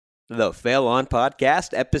The Fail On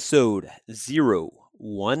Podcast, episode 012.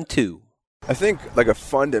 I think like a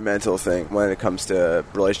fundamental thing when it comes to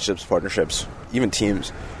relationships, partnerships, even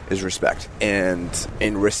teams, is respect. And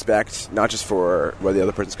in respect, not just for where the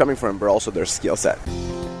other person's coming from, but also their skill set.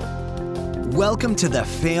 Welcome to the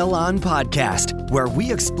Fail On Podcast, where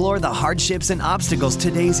we explore the hardships and obstacles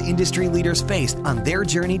today's industry leaders faced on their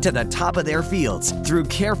journey to the top of their fields through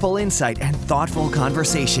careful insight and thoughtful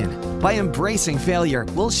conversation. By embracing failure,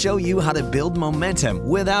 we'll show you how to build momentum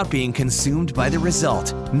without being consumed by the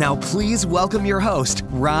result. Now please welcome your host,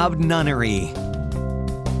 Rob Nunnery.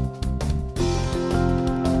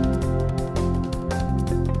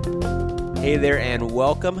 Hey there, and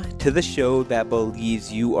welcome to the show that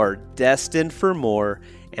believes you are destined for more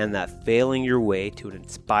and that failing your way to an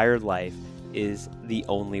inspired life is the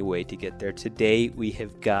only way to get there. Today, we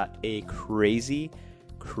have got a crazy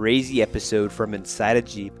episode from inside a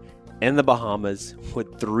Jeep in the Bahamas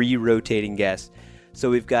with 3 rotating guests. So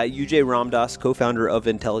we've got Ramdas, co-founder of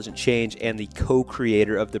Intelligent Change and the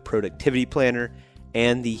co-creator of the Productivity Planner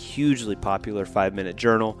and the hugely popular 5-Minute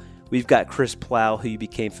Journal. We've got Chris Plough, who you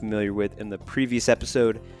became familiar with in the previous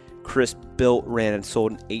episode. Chris built, ran, and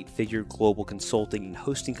sold an 8-figure global consulting and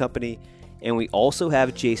hosting company. And we also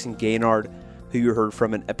have Jayson Gaignard, who you heard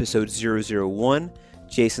from in episode 001.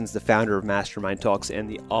 Jayson's the founder of Mastermind Talks and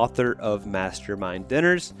the author of Mastermind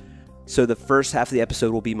Dinners. So the first half of the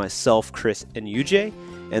episode will be myself, Chris, and UJ.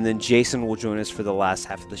 And then Jayson will join us for the last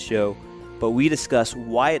half of the show. But we discuss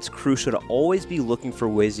why it's crucial to always be looking for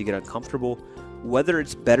ways to get uncomfortable, whether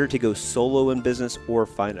it's better to go solo in business or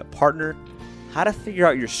find a partner, how to figure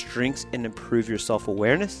out your strengths and improve your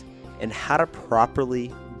self-awareness, and how to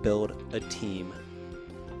properly build a team.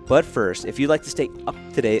 But first, if you'd like to stay up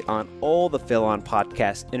to date on all the Fail On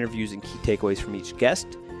podcast interviews and key takeaways from each guest,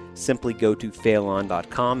 simply go to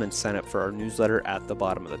failon.com and sign up for our newsletter at the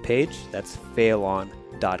bottom of the page. That's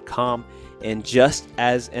failon.com. And just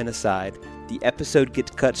as an aside, the episode gets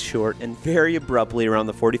cut short and very abruptly around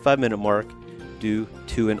the 45-minute mark due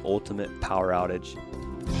to an ultimate power outage.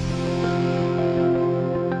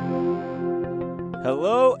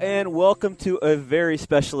 Hello and welcome to a very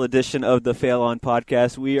special edition of the Fail On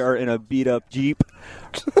Podcast. We are in a beat-up Jeep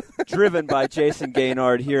driven by Jayson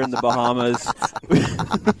Gaignard here in the Bahamas.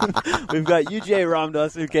 We've got UJ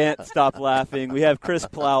Ramdas, who can't stop laughing. We have Chris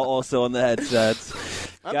Plough also on the headsets.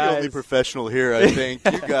 I'm the only professional here, I think.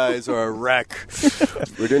 You guys are a wreck.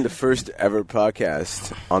 We're doing the first ever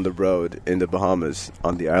podcast on the road in the Bahamas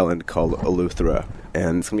on the island called Eleuthera,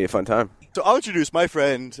 and it's going to be a fun time. So I'll introduce my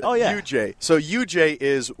friend, UJ. So UJ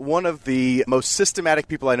is one of the most systematic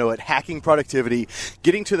people I know at hacking productivity,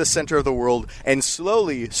 getting to the center of the world, and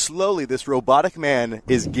slowly, this robotic man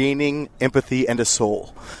is gaining empathy and a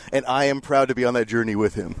soul. And I am proud to be on that journey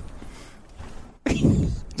with him.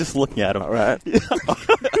 Just looking at him. All right.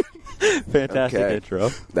 Fantastic intro.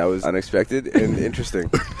 That was unexpected and interesting.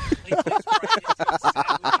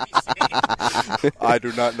 I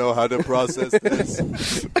do not know how to process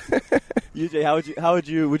this.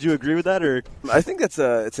 UJ, would you agree with that, or? I think it's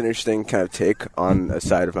an interesting kind of take on a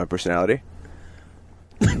side of my personality.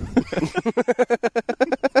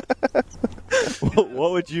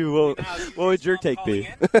 What would your take be?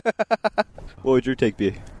 What would your take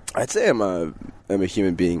be? I'd say I'm a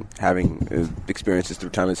human being having experiences through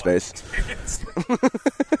time and space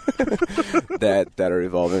that are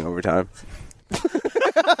evolving over time.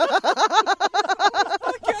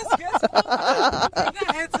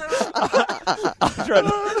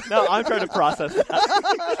 I'm trying to process that.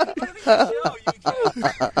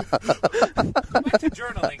 Back to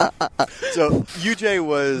journaling. So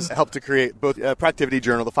UJ helped to create both Productivity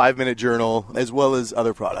Journal, the 5-Minute Journal, as well as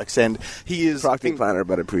other products. And he is Productivity Planner,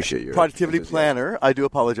 but I appreciate your Productivity Planner. I do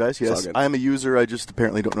apologize. Yes, I am a user. I just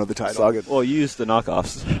apparently don't know the title. It's all good. Well, you use the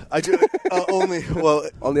knockoffs. I do only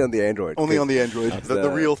on the Android. Only on the Android. The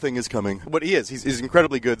real thing is coming. What he's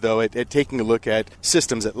incredibly good though at taking a look at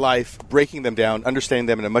systems, at life, breaking them down, understanding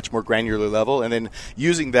them at a much more granular level, and then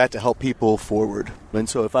using that to help people forward. And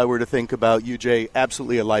so if I were to think about UJ,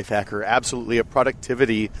 absolutely a life hacker, absolutely a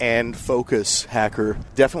productivity and focus hacker,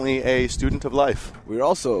 definitely a student of life. We're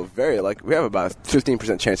also we have about a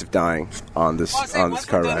 15% chance of dying on this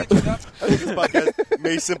car ride. I think this podcast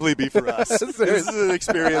may simply be for us. This is an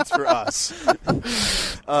experience for us.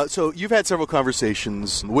 So you've had several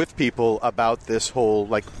conversations with people about this whole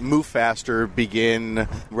move faster, begin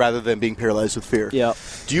rather than being paralyzed with fear. Yeah.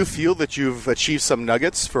 Do you feel that you've achieved some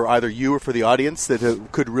nuggets for either you or for the audience that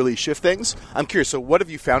could really shift things? I'm curious, so what have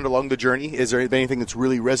you found along the journey? Is there anything that's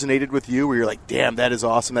really resonated with you where you're like, damn, that is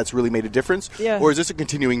awesome, that's really made a difference? Yeah. Or is this a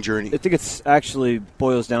continuing journey? I think it's actually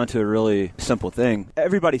boils down to a really simple thing.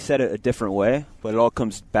 Everybody said it a different way, but it all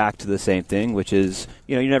comes back to the same thing, which is,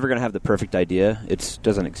 you're never going to have the perfect idea. It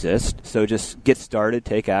doesn't exist. So just get started,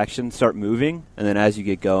 take action, start moving, and then as you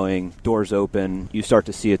get going, doors open, you start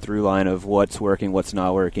to see a through line of what's working, what's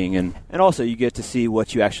not working, and also you get to see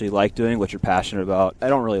what you actually like doing, what you're passionate about. I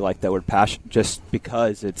don't really like that word passion just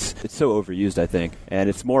because it's so overused, I think. And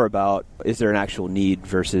it's more about, is there an actual need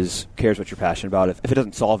versus cares what you're passionate about if it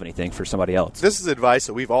doesn't solve anything for somebody else. This is advice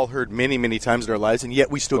that we've all heard many, many times in our lives, and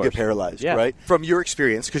yet we still get paralyzed, right? From your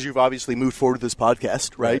experience, because you've obviously moved forward with this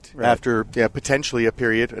podcast, right? After potentially a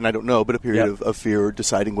period, and I don't know, but a period of fear or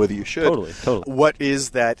deciding whether you should. Totally. What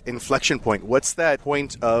is that inflection point? What's that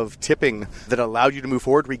point of tipping that allowed you to move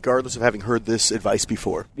forward regardless of having heard this advice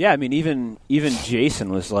before? Yeah, I mean, even Jayson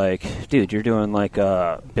was like, dude, you're doing like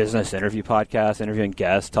a business interview podcast, interviewing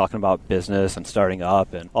guests, talking about business and starting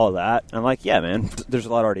up and all that. And I'm like, yeah, man, there's a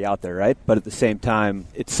lot already out there, right? But at the same time,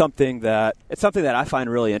 it's something that I find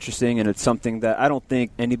really interesting, and it's something that I don't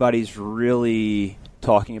think anybody's really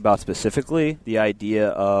talking about specifically, the idea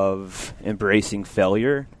of embracing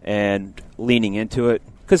failure and leaning into it.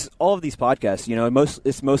 Because all of these podcasts,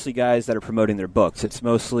 it's mostly guys that are promoting their books. It's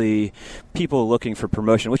mostly people looking for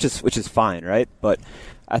promotion, which is fine, right? But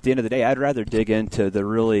at the end of the day, I'd rather dig into the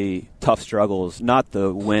really tough struggles, not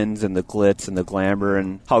the wins and the glitz and the glamour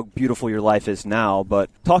and how beautiful your life is now, but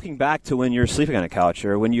talking back to when you're sleeping on a couch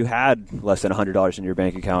or when you had less than $100 in your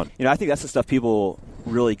bank account. I think that's the stuff people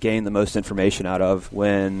really gain the most information out of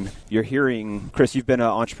when you're hearing, Chris, you've been an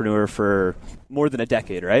entrepreneur for more than a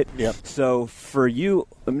decade, right? Yep. So for you,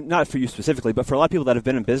 not for you specifically, but for a lot of people that have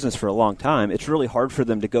been in business for a long time, it's really hard for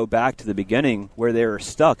them to go back to the beginning where they were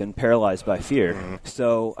stuck and paralyzed by fear. Mm-hmm.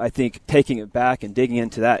 So I think taking it back and digging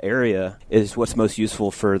into that area is what's most useful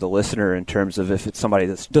for the listener in terms of if it's somebody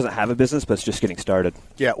that doesn't have a business but is just getting started.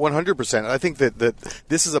 Yeah, 100%. I think that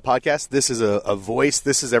this is a podcast, this is a voice,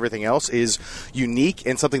 this is everything else is unique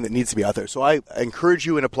and something that needs to be out there. So I encourage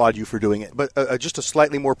you and applaud you for doing it. But just a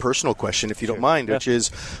slightly more personal question, if you don't mind, which is,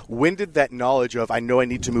 when did that knowledge of, I know I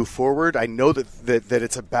need to move forward, I know that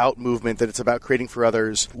it's about movement, that it's about creating for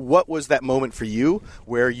others, what was that moment for you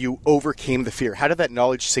where you overcame the fear? How did that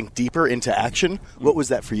knowledge sink deeper into action? What was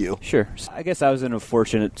that for you? Sure. I guess I was in a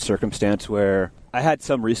fortunate circumstance where I had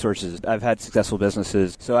some resources. I've had successful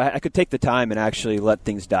businesses, so I could take the time and actually let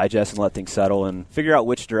things digest and let things settle and figure out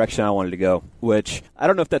which direction I wanted to go, which I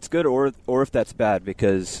don't know if that's good or if that's bad,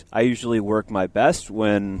 because I usually work my best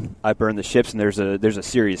when I burn the ships and there's a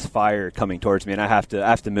serious fire coming towards me and I have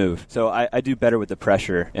to move. So I do better with the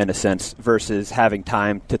pressure, in a sense, versus having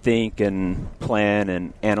time to think and plan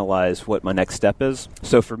and analyze what my next step is.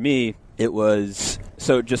 So for me, it was,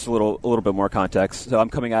 so just a little bit more context. So I'm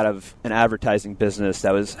coming out of an advertising business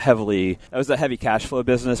that was a heavy cash flow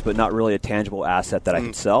business, but not really a tangible asset that I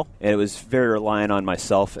could sell. And it was very reliant on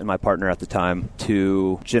myself and my partner at the time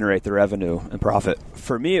to generate the revenue and profit.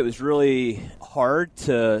 For me, it was really hard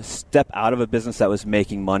to step out of a business that was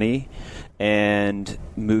making money and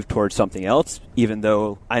move towards something else, even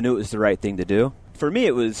though I knew it was the right thing to do. For me,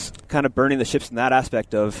 it was kind of burning the ships in that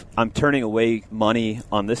aspect of, I'm turning away money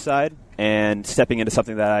on this side and stepping into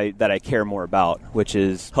something that I care more about, which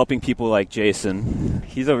is helping people like Jayson.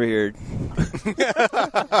 He's over here.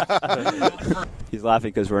 He's laughing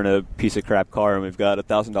because we're in a piece of crap car and we've got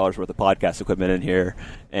 $1,000 worth of podcast equipment in here.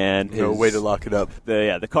 And no way to lock it up.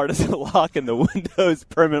 The car doesn't lock and the window is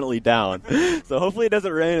permanently down. So hopefully it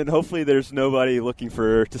doesn't rain and hopefully there's nobody looking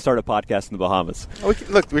to start a podcast in the Bahamas. We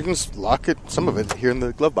can just lock it, some of it, here in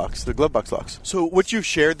the glove box. The glove box locks. So what you've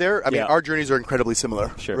shared there, I mean, our journeys are incredibly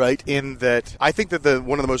similar, right? In that I think that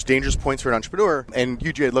one of the most dangerous points for an entrepreneur, and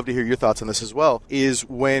you, Jay, I'd love to hear your thoughts on this as well, is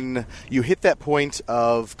when you hit that point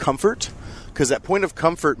of comfort, because that point of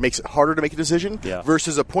comfort makes it harder to make a decision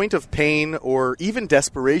versus a point of pain or even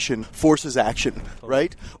desperation forces action,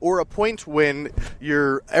 right? Or a point when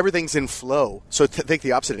everything's in flow. So think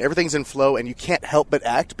the opposite. Everything's in flow and you can't help but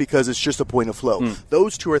act because it's just a point of flow.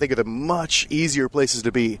 Those two, I think, are the much easier places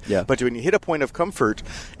to be. Yeah. But when you hit a point of comfort,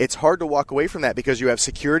 it's hard to walk away from that because you have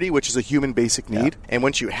security, which is a human basic need. And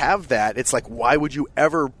once you have that, it's like, why would you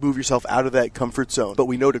ever move yourself out of that comfort zone? But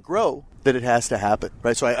we know to grow, that it has to happen,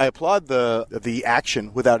 right? So I applaud the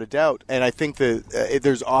action without a doubt, and I think that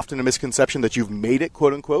there's often a misconception that you've made it,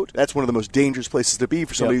 quote unquote. That's one of the most dangerous places to be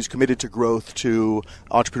for somebody who's committed to growth, to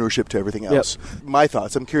entrepreneurship, to everything else. My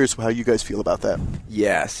thoughts. I'm curious how you guys feel about that.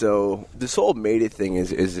 Yeah, so this whole made it thing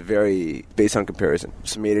is very based on comparison.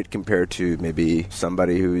 So made it compared to maybe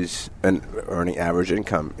somebody who's earning average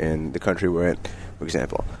income in the country we're in, for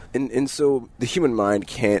example. And so the human mind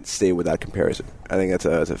can't stay without comparison. I think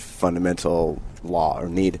that's a fundamental law or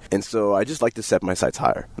need. And so I just like to set my sights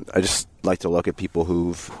higher. I just like to look at people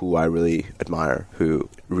who I really admire, who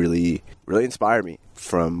really, really inspire me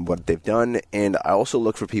from what they've done. And I also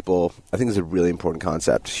look for people, I think it's a really important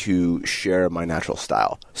concept, who share my natural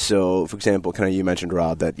style. So, for example, kind of you mentioned,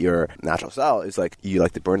 Rob, that your natural style is like you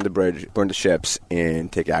like to burn the bridge, burn the ships,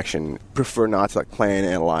 and take action. Prefer not to like plan,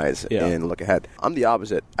 analyze, and look ahead. I'm the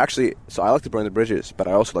opposite. Actually, so I like to burn the bridges, but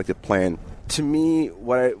I also like to plan. To me,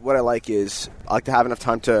 what I like is I like to have enough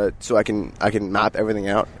time so I can map everything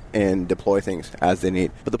out and deploy things as they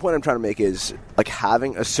need. But the point I'm trying to make is like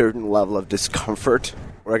having a certain level of discomfort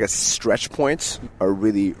or I guess stretch points are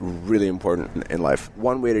really, really important in life.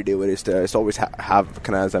 One way to do it is to always have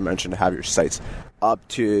kind of, as I mentioned, have your sights up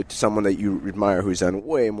to someone that you admire who's done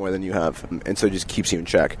way more than you have, and so it just keeps you in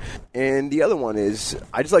check. And the other one is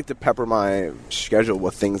I just like to pepper my schedule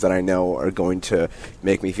with things that I know are going to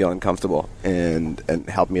make me feel uncomfortable and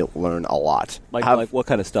help me learn a lot. Like what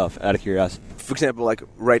kind of stuff, out of curiosity? For example, like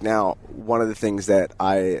right now, one of the things that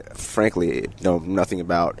I frankly know nothing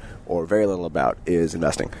about or very little about is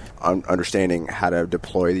investing. Understanding how to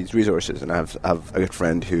deploy these resources. And I have a good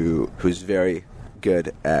friend who's very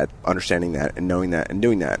good at understanding that and knowing that and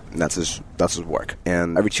doing that, and that's his work.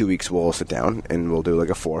 And every 2 weeks we'll sit down and we'll do like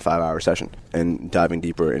a 4 or 5 hour session and diving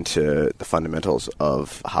deeper into the fundamentals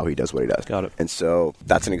of how he does what he does. Got it. And so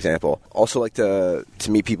that's an example. Also like to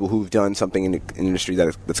meet people who've done something in an industry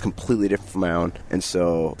that's completely different from my own. And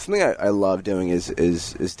so something I love doing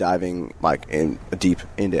is diving like deep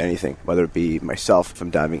into anything, whether it be myself, if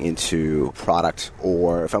I'm diving into product,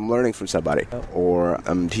 or if I'm learning from somebody, or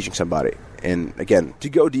I'm teaching somebody. And again, to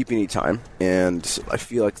go deep, you need time. And I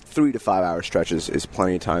feel like 3 to 5 hour stretches is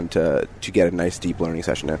plenty of time to get a nice deep learning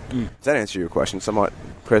session in. Does that answer your question somewhat,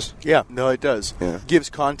 Chris? Yeah, no, it does. Yeah. Gives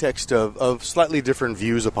context of slightly different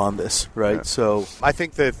views upon this, right? Yeah. So I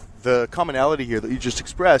think that the commonality here that you just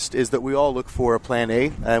expressed is that we all look for a plan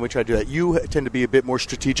A, and we try to do that. You tend to be a bit more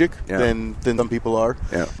strategic than some people are.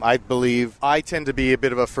 Yeah. I believe I tend to be a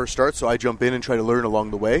bit of a first start, so I jump in and try to learn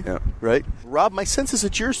along the way, right? Rob, my sense is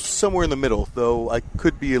that you're somewhere in the middle, though I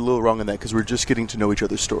could be a little wrong on that because we're just getting to know each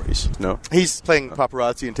other's stories. No. He's playing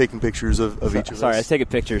paparazzi and taking pictures of each of us. Sorry, I was taking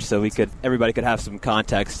pictures so everybody could have some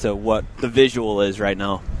context to what the visual is right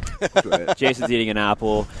now. Jason's eating an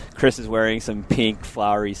apple. Chris is wearing some pink,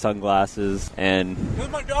 flowery sunglasses, and Those are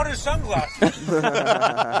my daughter's sunglasses.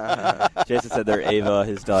 Jason said they're Ava,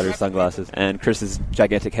 his daughter's sunglasses, and Chris's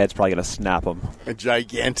gigantic head's probably going to snap them. A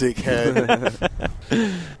gigantic head.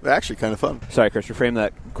 Actually, kind of fun. Sorry, Chris, reframe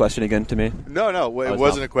that question again to me. No, it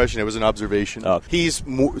wasn't a question. It was an observation. Oh. He's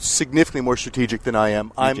significantly more strategic than I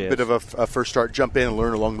am. I'm a bit of a first start, jump in and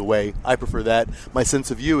learn along the way. I prefer that. My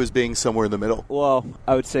sense of you is being somewhere in the middle. Well,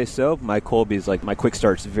 I would say so. My Colby's my quick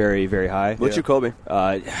start's very, very high. What's your Colby?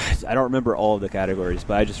 I don't remember all of the categories,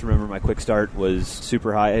 but I just remember my quick start was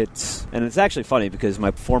super high. It's actually funny because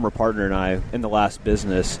my former partner and I, in the last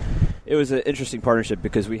business, it was an interesting partnership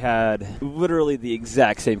because we had literally the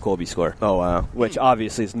exact same Colby score. Oh, wow. Which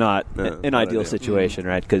obviously is not an ideal situation,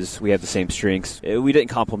 right? Because we have the same strengths. We didn't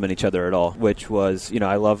complement each other at all, which was,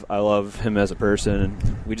 I love him as a person,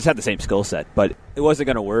 and we just had the same skill set, but it wasn't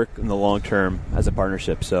going to work in the long term as a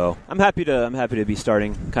partnership. So I'm happy to be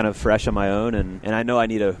starting kind of fresh on my own, and I know I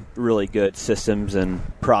need a really good systems and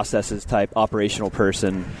processes type operational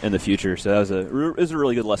person in the future. So that was a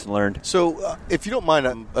really good lesson learned. So if you don't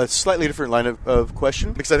mind, a slightly different line of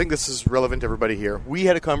question, because I think this is relevant to everybody here. We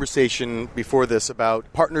had a conversation before this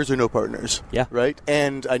about partners or no partners. Yeah. Right?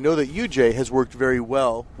 And I know that you, Jay, has worked very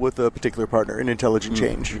well with a particular partner in Intelligent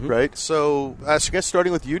Change, right? So I guess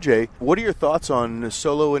starting with you, Jay, what are your thoughts on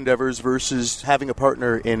solo endeavors versus having a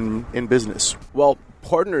partner in business? Well,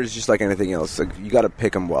 partner is just like anything else. Like, you got to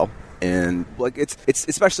pick them well. And it's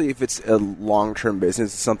especially if it's a long-term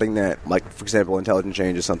business, it's something that, like, for example, Intelligent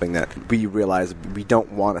Change is something that we realize we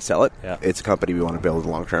don't want to sell it. Yeah. It's a company we want to build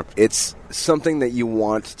long term. It's something that you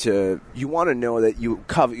want to know that you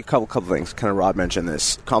cover a couple things. Kind of Rob mentioned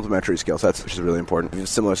this, complementary skill sets, which is really important. If you have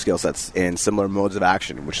similar skill sets and similar modes of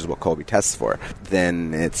action, which is what Colby tests for,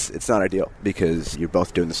 then it's not ideal because you're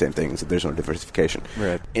both doing the same things. There's no diversification.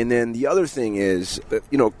 Right. And then the other thing is,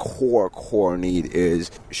 core need is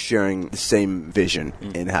sharing sharing the same vision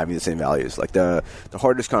and having the same values. Like the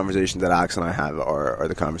hardest conversations that Alex and I have are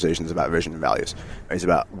the conversations about vision and values. It's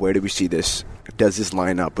about where do we see this? Does this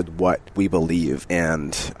line up with what we believe,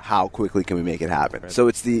 and how quickly can we make it happen? Right. So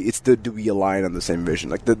it's the do we align on the same vision?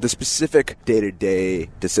 Like the specific day-to-day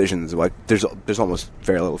decisions, like there's almost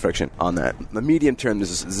very little friction on that. The medium term,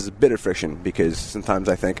 there's a bit of friction because sometimes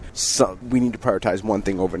I think we need to prioritize one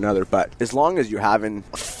thing over another. But as long as you're having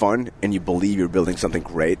fun and you believe you're building something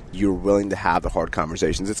great, you're willing to have the hard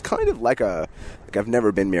conversations. It's kind of like I've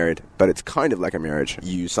never been married, but it's kind of like a marriage.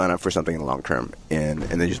 You sign up for something in the long term, and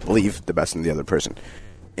then you just believe the best in the other person.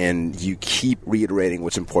 And you keep reiterating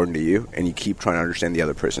what's important to you, and you keep trying to understand the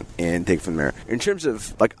other person and take it from there. In terms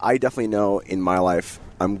of, like, I definitely know in my life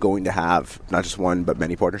I'm going to have not just one, but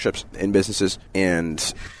many partnerships in businesses,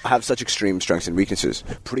 and I have such extreme strengths and weaknesses.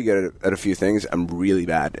 Pretty good at a few things. I'm really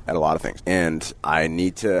bad at a lot of things. And I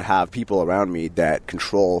need to have people around me that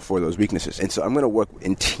control for those weaknesses. And so I'm going to work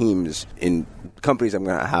in teams, in companies. I'm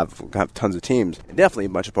going to have tons of teams, and definitely a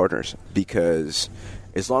bunch of partners, because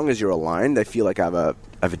as long as you're aligned, I feel like I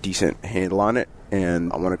have a decent handle on it,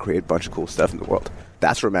 and I want to create a bunch of cool stuff in the world.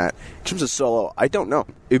 That's where I'm at. In terms of solo, I don't know.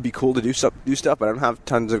 It would be cool to do stuff, but I don't have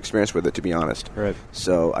tons of experience with it, to be honest. Right.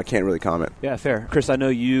 So I can't really comment. Yeah, fair. Chris, I know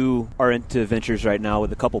you are into ventures right now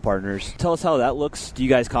with a couple partners. Tell us how that looks. Do you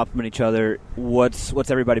guys complement each other? What's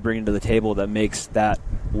everybody bringing to the table that makes that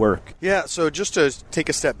work? Yeah, so just to take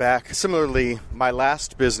a step back, similarly, my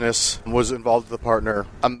last business was involved with a partner.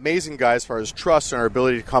 Amazing guy as far as trust and our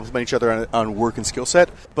ability to complement each other on work and skill set.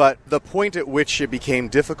 But the point at which it became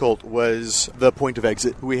difficult was the point of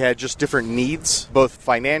exit. We had just different needs, both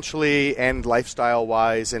financially and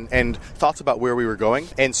lifestyle-wise, and thoughts about where we were going.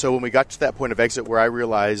 And so when we got to that point of exit where I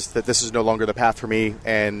realized that this is no longer the path for me,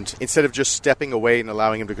 and instead of just stepping away and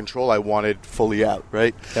allowing him to control, I wanted fully out,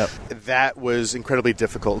 right? Yep. That was incredibly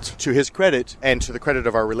difficult. To his credit, and to the credit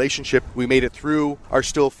of our relationship, we made it through, are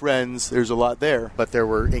still friends. There's a lot there, but there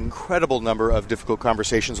were incredible number of difficult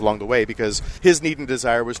conversations along the way, because his need and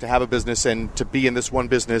desire was to have a business and to be in this one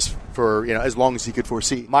business for as long as he could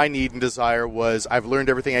foresee. My need and desire was, I've learned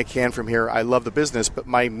everything I can from here. I love the business, but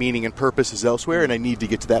my meaning and purpose is elsewhere, and I need to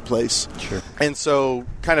get to that place. Sure. And so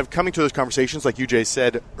kind of coming to those conversations, like you, Jay,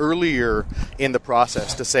 said earlier in the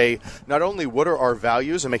process, to say not only what are our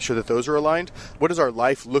values and make sure that those are aligned, what does our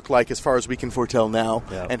life look like as far as we can foretell now,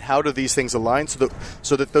 and how do these things align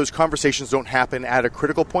so that those conversations don't happen at a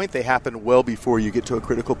critical point, they happen well before you get to a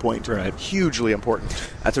critical point. Right. Hugely important.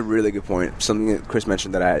 That's a really good point. Something that Chris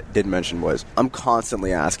mentioned that I didn't mention was I'm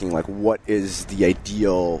constantly asking, like, what is the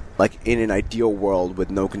ideal, like in an ideal world with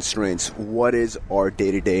no constraints, what is our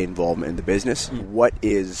day-to-day involvement in the business?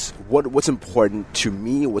 What's important to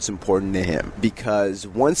me, what's important to him? Because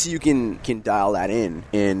once you can dial that in,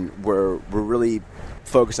 and we're really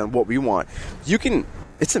focused on what we want,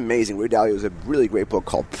 it's amazing. Ray Dalio has a really great book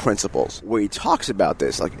called Principles, where he talks about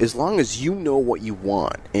this. Like, as long as you know what you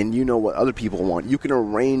want and you know what other people want, you can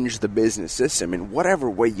arrange the business system in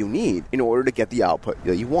whatever way you need in order to get the output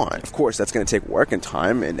that you want. Of course, that's going to take work and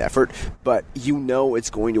time and effort, but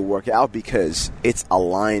it's going to work out because it's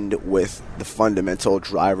aligned with the fundamental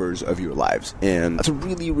drivers of your lives. And that's a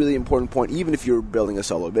really, really important point, even if you're building a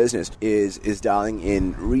solo business, is dialing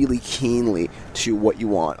in really keenly to what you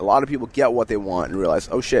want. A lot of people get what they want and realize,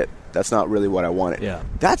 oh shit, that's not really what I wanted. Yeah.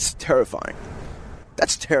 That's terrifying.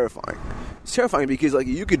 It's terrifying because, like,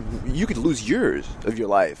 you could lose years of your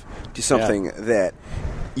life to something that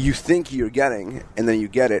you think you're getting, and then you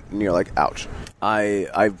get it and you're like, ouch.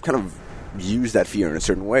 I've kind of used that fear in a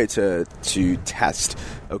certain way to test,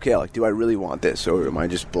 okay, like, do I really want this, or am I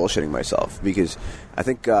just bullshitting myself? Because I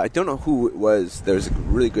think, I don't know who it was, there's a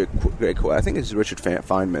really great quote, I think it's Richard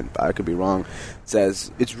Feynman, but I could be wrong. It says,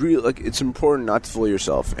 it's really, like, it's important not to fool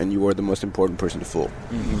yourself, and you are the most important person to fool.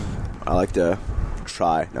 Mm-hmm. I like to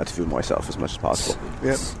try not to fool myself as much as possible.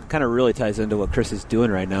 Yep. Kind of really ties into what Chris is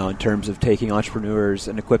doing right now in terms of taking entrepreneurs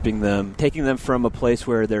and equipping them, taking them from a place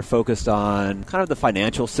where they're focused on kind of the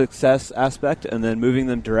financial success aspect, and then moving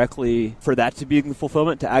them directly for that to be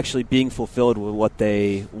fulfillment to actually being fulfilled with what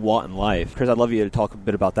they want in life. Chris, I'd love you to talk a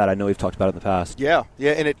bit about that. I know we've talked about it in the past. Yeah,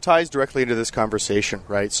 and it ties directly into this conversation,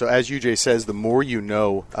 right? So as UJ says, the more you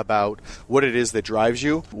know about what it is that drives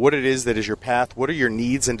you, what it is that is your path, what are your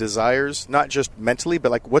needs and desires, not just fundamentally,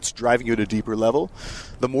 but like what's driving you at a deeper level,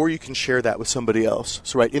 the more you can share that with somebody else.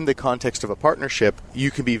 So right in the context of a partnership,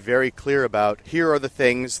 you can be very clear about, here are the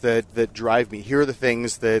things that drive me. Here are the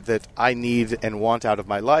things that I need and want out of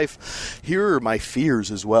my life. Here are my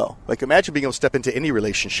fears as well. Like imagine being able to step into any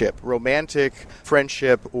relationship, romantic,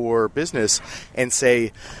 friendship, or business, and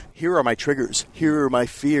say, here are my triggers, here are my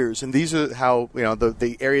fears, and these are how,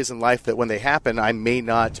 the areas in life that when they happen, I may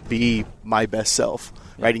not be my best self,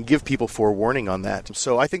 right? And give people forewarning on that.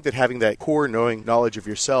 So I think that having that core knowledge of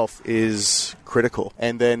yourself is critical.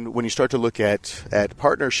 And then when you start to look at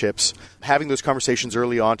partnerships, having those conversations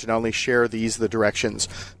early on to not only share the directions,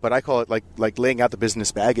 but I call it like laying out the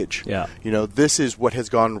business baggage. Yeah. This is what has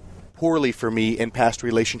gone poorly for me in past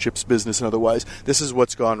relationships, business, and otherwise. This is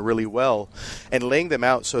what's gone really well. And laying them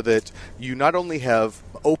out so that you not only have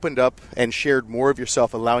opened up and shared more of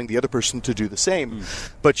yourself, allowing the other person to do the same,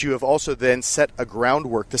 but you have also then set a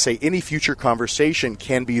groundwork to say any future conversation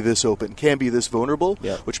can be this open, can be this vulnerable,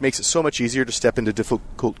 which makes it so much easier to step into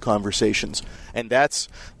difficult conversations. And that's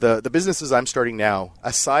the businesses I'm starting now,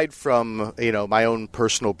 aside from my own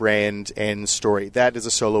personal brand and story. That is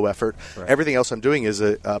a solo effort. Right. Everything else I'm doing is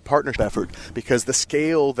a partnership effort, because the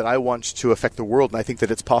scale that I want to affect the world, and I think that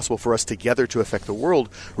it's possible for us together to affect the world,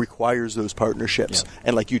 requires those partnerships. Yeah.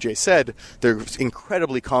 And like you, Jay, said, there's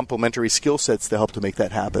incredibly complementary skill sets to help to make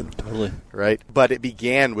that happen. Totally. Right? But it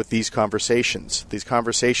began with these conversations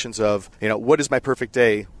of, what is my perfect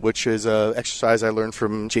day, which is an exercise I learned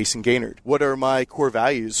from Jayson Gaignard. What are my core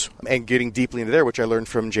values? And getting deeply into there, which I learned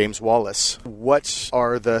from James Wallace. What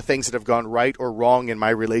are the things that have gone right or wrong in my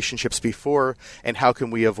relationships before, and how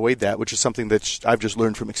can we avoid that, which is something that I've just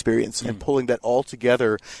learned from experience, and pulling that all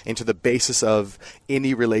together into the basis of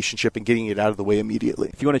any relationship and getting it out of the way immediately.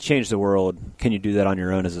 If you want to change the world, can you do that on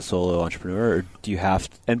your own as a solo entrepreneur, or do you have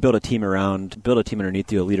to, and build a team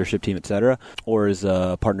underneath you, a leadership team, etc., or is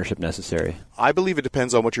a partnership necessary? I believe it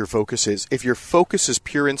depends on what your focus is. If your focus is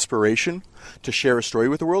pure inspiration to share a story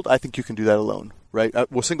with the world, I think you can do that alone. Right? A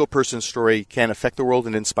single person's story can affect the world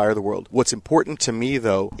and inspire the world. What's important to me,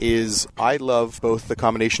 though, is I love both the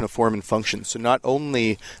combination of form and function. So not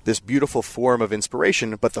only this beautiful form of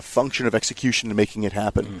inspiration, but the function of execution to making it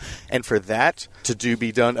happen. And for that to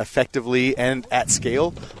be done effectively and at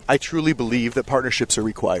scale, I truly believe that partnerships are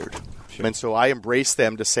required. Sure. And so I embrace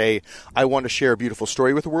them to say, I want to share a beautiful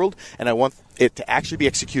story with the world, and I want it to actually be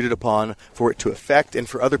executed upon, for it to affect, and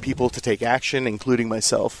for other people to take action, including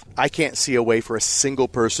myself. I can't see a way for a single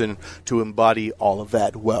person to embody all of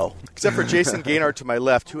that well. Except for Jayson Gaignard to my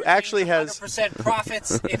left, who actually has 100%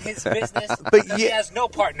 profits in his business, but he has no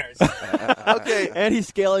partners. Okay. And he's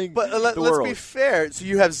scaling but let's be fair. So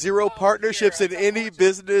you have zero partnerships in any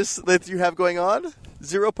business that you have going on?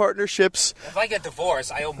 Zero partnerships. If I get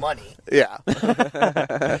divorced, I owe money. Yeah.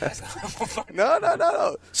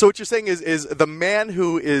 No. So what you're saying is the man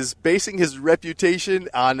who is basing his reputation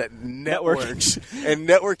on networks and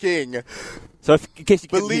networking So in case you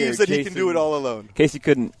couldn't believes hear, that he can do it all alone. In case you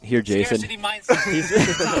couldn't hear Jayson, Scarcity mindset.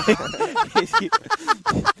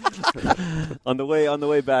 on the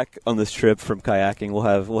way back on this trip from kayaking, we'll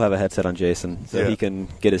have a headset on Jayson so he can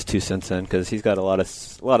get his 2 cents in, because he's got a lot of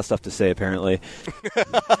stuff to say apparently.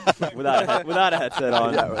 without a headset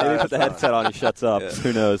on, maybe put the headset on, he shuts up. Yeah.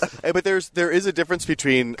 Who knows? Hey, but there is a difference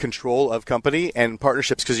between control of company and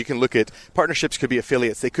partnerships, because you can look at partnerships could be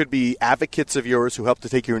affiliates, they could be advocates of yours who help to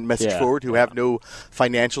take your message forward, who have no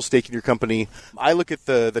financial stake in your company. I look at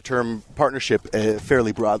the term partnership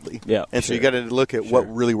fairly broadly. Yeah, and so you got to look at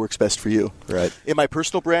what really works best for you. Right. In my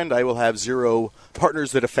personal brand, I will have zero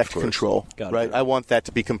partners that affect control. Right. I want that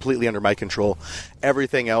to be completely under my control.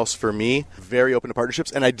 Everything else for me, very open to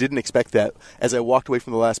partnerships, and I didn't expect that. As I walked away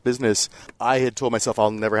from the last business, I had told myself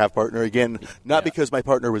I'll never have a partner again. Not because my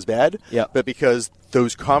partner was bad, but because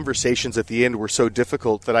those conversations at the end were so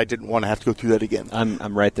difficult that I didn't want to have to go through that again.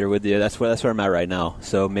 I'm right there with you. That's where I'm at right now.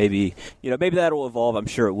 So maybe that will evolve. I'm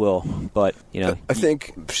sure it will. But I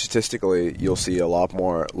think statistically, you'll see a lot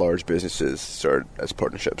more large businesses start as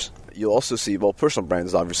partnerships. You'll also see, personal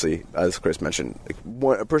brands, obviously, as Chris mentioned,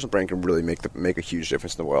 a personal brand can really make a huge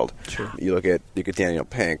difference in the world. Sure. You look at Daniel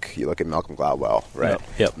Pink, you look at Malcolm Gladwell, right?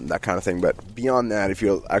 Yep. That kind of thing. But beyond that, if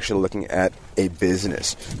you're actually looking at a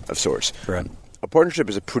business of sorts, right. A partnership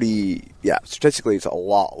is statistically it's a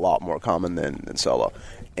lot more common than solo.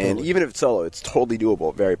 And even if it's solo, it's totally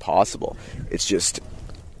doable, very possible.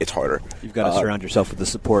 It's harder. You've got to surround yourself with the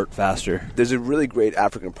support faster. There's a really great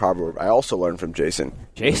African proverb I also learned from Jayson.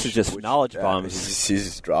 Jason's just knowledge bombs.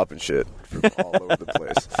 He's dropping shit from all over the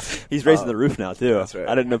place. He's raising the roof now, too. That's right.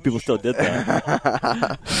 I didn't know people still did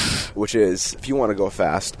that. Which is, if you want to go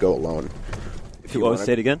fast, go alone.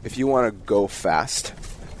 Say it again. If you want to go fast,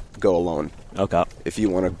 go alone. Okay. If you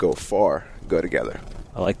want to go far, go together.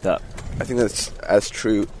 I like that. I think that's as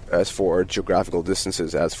true as for geographical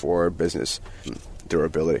distances as for business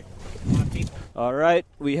durability. All right,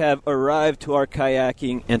 we have arrived to our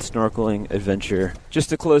kayaking and snorkeling adventure. Just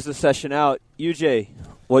to close the session out, UJ,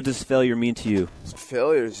 what does failure mean to you?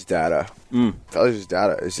 Failure is data. Failure is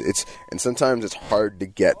data. And sometimes it's hard to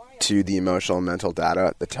get to the emotional and mental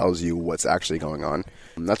data that tells you what's actually going on.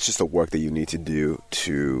 And that's just the work that you need to do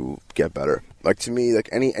to get better. Like, to me, like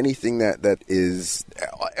anything that is,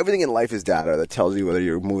 everything in life is data that tells you whether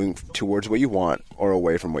you're moving towards what you want or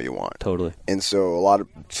away from what you want. Totally. And so a lot of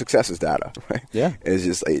success is data, right? Yeah. It's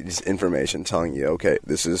just information telling you, okay,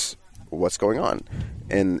 this is what's going on.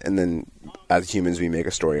 And then as humans, we make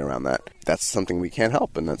a story around that. That's something we can't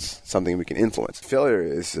help, and that's something we can influence. Failure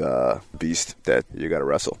is a beast that you got to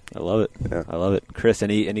wrestle. I love it. Yeah. I love it. Chris,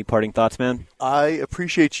 any parting thoughts, man? I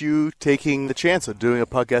appreciate you taking the chance of doing a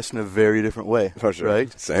podcast in a very different way. For sure.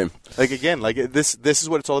 Right? Same. Like, again, like this is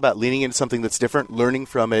what it's all about, leaning into something that's different, learning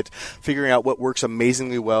from it, figuring out what works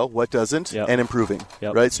amazingly well, what doesn't, and improving.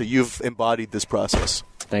 Yep. Right? So you've embodied this process.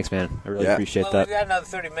 Thanks, man. I really appreciate that. We got another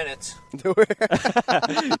 30 minutes.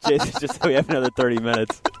 Jayson, just so we have another 30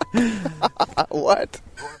 minutes. What?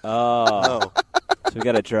 Oh. So we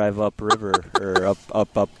got to drive upriver, or up,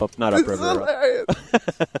 not This upriver. is hilarious.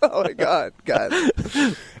 Oh, my God.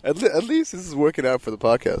 At least this is working out for the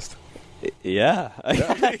podcast. Yeah.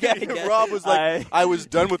 Rob was like, I was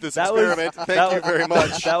done with this experiment. Thank you very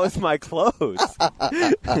much. That was my close.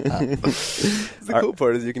 The cool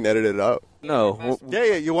part is you can edit it out. No.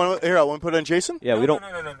 Yeah. You want to? Here, I want to put it on Jason. Yeah, we don't.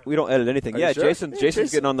 No. We don't edit anything. Are you Yeah, sure?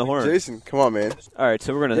 Jason's getting on the horn. Jason, come on, man. All right,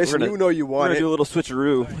 so we're gonna Jason, you know you we're want gonna it. do a little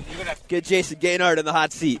switcheroo. Get Jayson Gaignard in the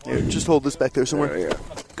hot seat. Here, just hold this back there somewhere. Yeah.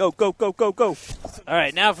 Go. All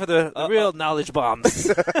right, now for the real knowledge bombs.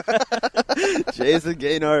 Jason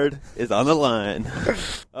Gaignard is on the line.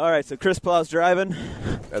 All right, so Chris Plough's driving.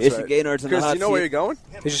 That's Jason right. Gaignard's in Chris, the hot you know seat. where you're going?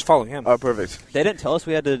 He's just following him. Oh, perfect. They didn't tell us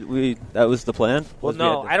we had to. That was the plan. Well,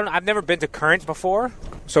 no, I don't. I've never been to Current before.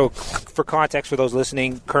 So, for context, for those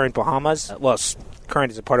listening, Current, Bahamas. Well, Current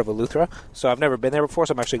is a part of Eleuthera, so I've never been there before.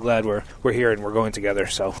 So I'm actually glad we're here and we're going together.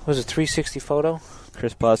 So, was it 360 photo?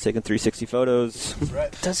 Chris Plough's taking 360 photos.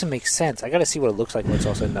 Doesn't make sense. I got to see what it looks like when it's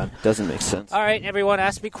all said and done. Doesn't make sense. All right, everyone,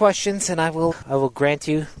 ask me questions, and I will grant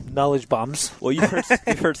you knowledge bombs. Well, you've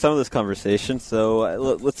heard some of this conversation.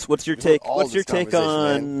 So what's your take? all What's your this take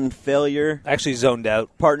conversation, on failure, I actually zoned out.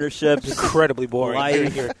 partnerships, Incredibly boring.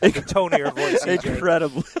 Life. The tone of your voice, CJ.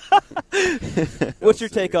 incredible? What's your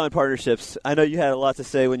take on partnerships? I know you had a lot to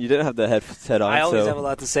say when you didn't have the headset on. I always so. have a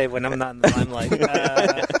lot to say when I'm not in the limelight.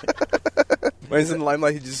 When he's in the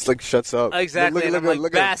limelight, he just like shuts up. Exactly, and I'm like,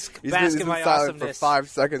 look at him. bask He's in been my silent awesomeness. for 5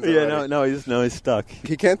 seconds. Yeah, already. he's stuck.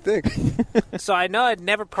 He can't think. So I know I'd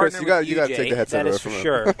never Chris, partner you with gotta take the headset that away is for from him.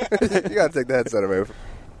 sure. You gotta take the headset away from him.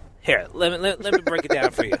 Here, let me break it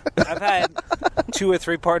down for you. I've had 2 or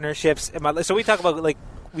 3 partnerships in my life. So we talked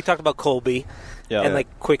about Colby and like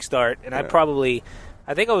Quick Start, and I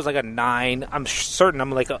think I was like a 9. I'm certain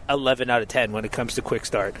I'm like a 11 out of 10 when it comes to Quick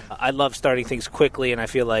Start. I love starting things quickly, and I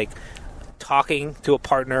feel like talking to a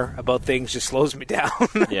partner about things just slows me down.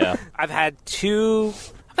 Yeah. I've had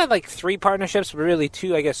like 3 partnerships, but really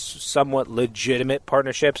 2, I guess, somewhat legitimate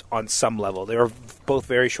partnerships on some level. They were both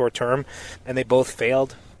very short term, and they both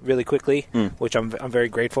failed really quickly, which I'm very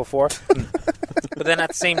grateful for. But then at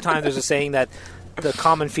the same time, there's a saying that the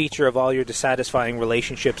common feature of all your dissatisfying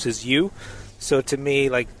relationships is you. So to me,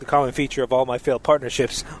 like, the common feature of all my failed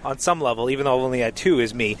partnerships on some level, even though I've only had 2,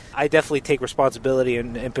 is me. I definitely take responsibility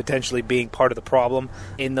in potentially being part of the problem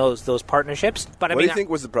in those partnerships. But What do you think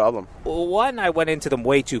was the problem? One, I went into them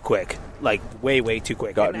way too quick. Like, way too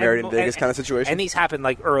quick. Got married in Vegas kind of situation? And these happened,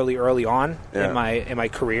 like, early on in my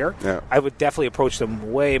career. Yeah. I would definitely approach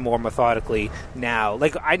them way more methodically now.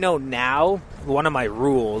 Like, I know now one of my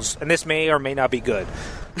rules, and this may or may not be good,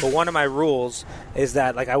 but one of my rules is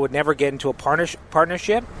that, like, I would never get into a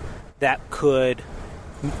partnership that could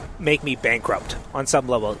make me bankrupt on some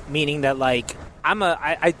level. Meaning that, like, I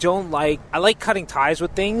like cutting ties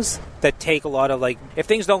with things that take a lot of, like, if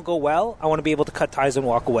things don't go well, I want to be able to cut ties and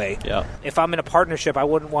walk away. Yeah. If I'm in a partnership, I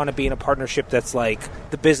wouldn't want to be in a partnership that's like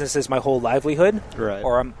the business is my whole livelihood, Right.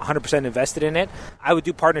 or I'm 100% invested in it. I would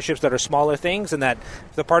do partnerships that are smaller things, and that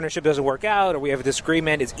if the partnership doesn't work out or we have a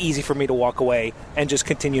disagreement, it's easy for me to walk away and just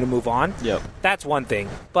continue to move on. Yep. That's one thing.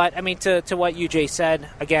 But, I mean, to what UJ said,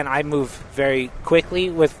 again, I move very quickly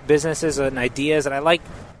with businesses and ideas, and I like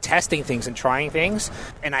testing things and trying things,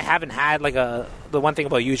 and I haven't had like a the one thing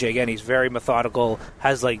about UJ, again, he's very methodical,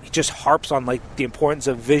 has like, just harps on like the importance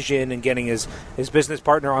of vision and getting his business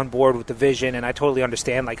partner on board with the vision, and I totally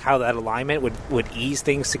understand like how that alignment would ease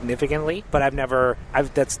things significantly, but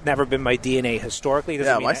that's never been my DNA historically.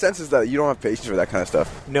 My sense is that you don't have patience for that kind of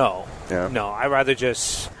stuff. No. Yeah. No, I rather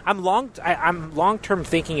just... I'm long-term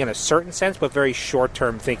thinking in a certain sense, but very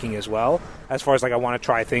short-term thinking as well, as far as like I want to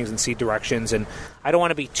try things and see directions, and I don't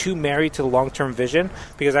want to be too married to the long-term vision,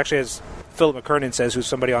 because actually, as Philip McKernan says, who's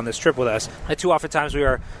somebody on this trip with us, that too oftentimes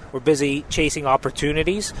we're busy chasing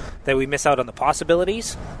opportunities that we miss out on the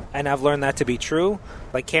possibilities, and I've learned that to be true.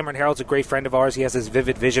 Like Cameron Harold's a great friend of ours. He has this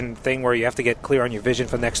vivid vision thing where you have to get clear on your vision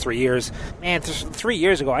for the next 3 years. Man, 3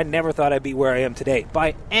 years ago, I never thought I'd be where I am today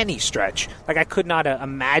by any stretch. Like, I could not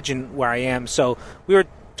imagine where I am. So we were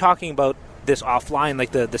talking about this offline,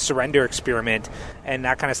 like the surrender experiment and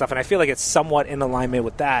that kind of stuff. And I feel like it's somewhat in alignment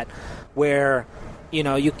with that, where...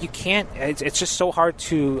 you can't, it's just so hard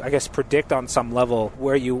to, I guess, predict on some level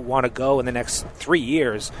where you want to go in the next 3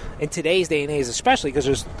 years. In today's day and age, especially because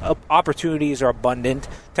there's opportunities are abundant,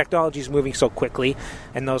 technology is moving so quickly,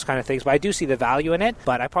 and those kind of things. But I do see the value in it,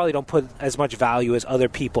 but I probably don't put as much value as other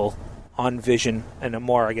people on vision, and a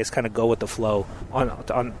more, I guess, kind of go with the flow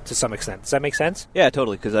on to some extent. Does that make sense? Yeah,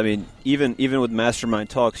 totally. Because I mean, even with mastermind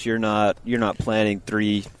talks, you're not planning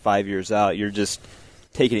 3-5 years out. You're just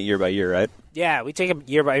taking it year by year, right? Yeah, we take a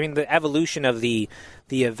year by. I mean, the evolution of the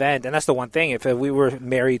event, and that's the one thing. If we were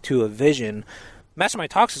married to a vision,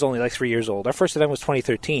 Mastermind Talks is only like 3 years old. Our first event was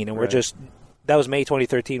 2013, and that was May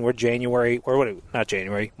 2013. We're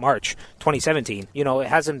March 2017. It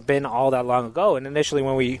hasn't been all that long ago. And initially,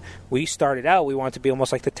 when we started out, we wanted to be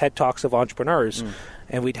almost like the TED Talks of entrepreneurs.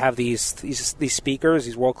 And we'd have these speakers,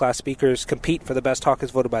 these world-class speakers, compete for the best talk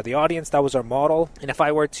as voted by the audience. That was our model. And if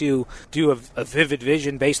I were to do a vivid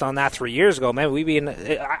vision based on that 3 years ago, man,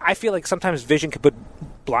 I feel like sometimes vision could put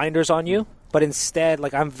blinders on you. But instead,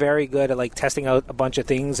 like, I'm very good at like testing out a bunch of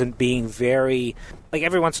things and being very, like,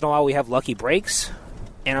 every once in a while we have lucky breaks.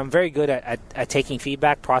 And I'm very good at taking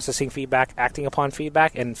feedback, processing feedback, acting upon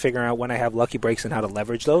feedback, and figuring out when I have lucky breaks and how to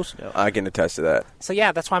leverage those. I can attest to that. So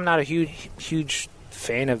yeah, that's why I'm not a huge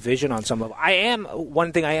fan of vision on some level.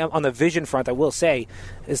 One thing I am on the vision front, I will say,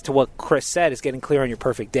 is to what Chris said, is getting clear on your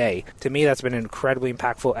perfect day. To me, that's been an incredibly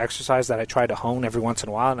impactful exercise that I try to hone every once in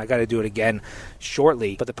a while, and I got to do it again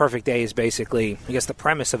shortly. But the perfect day is basically, I guess the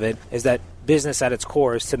premise of it is that business at its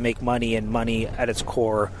core is to make money, and money at its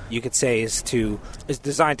core, you could say, is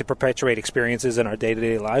designed to perpetuate experiences in our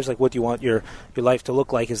day-to-day lives. Like, what do you want your life to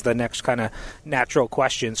look like is the next kind of natural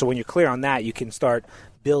question. So when you're clear on that, you can start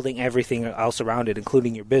building everything else around it,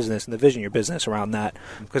 including your business and the vision of your business around that.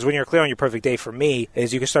 Because when you're clear on your perfect day, for me,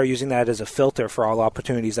 is you can start using that as a filter for all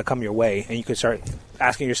opportunities that come your way. And you can start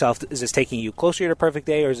asking yourself, is this taking you closer to your perfect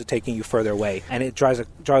day, or is it taking you further away? And it draws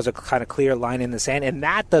a kind of clear line in the sand. And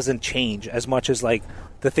that doesn't change as much as like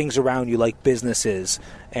the things around you, like businesses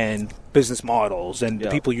and business models and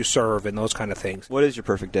the people you serve and those kind of things. What is your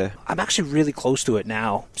perfect day? I'm actually really close to it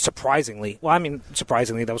now, surprisingly. Well, I mean,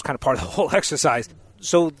 surprisingly, that was kind of part of the whole exercise.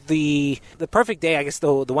 So the perfect day, I guess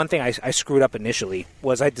the one thing I screwed up initially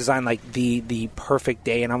was I designed like the perfect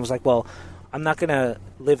day, and I was like, well, I'm not going to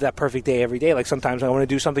live that perfect day every day. Like, sometimes I want to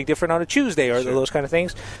do something different on a Tuesday or those kind of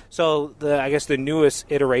things. So I guess the newest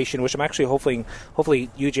iteration, which I'm actually hopefully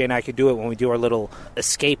UJ and I could do it when we do our little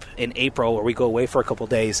escape in April, where we go away for a couple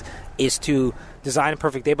days, is to design a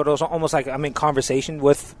perfect day, but it was almost like I'm in conversation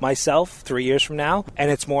with myself 3 years from now, and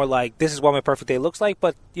it's more like, this is what my perfect day looks like,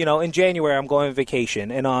 but, in January I'm going on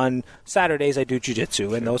vacation, and on Saturdays I do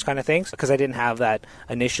jiu-jitsu and those kind of things, because I didn't have that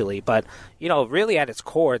initially. But, really at its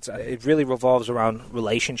core, it really revolves around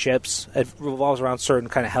relationships. It revolves around certain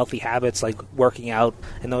kind of healthy habits, like working out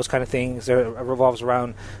and those kind of things. It revolves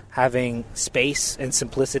around having space and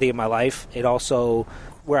simplicity in my life. It also,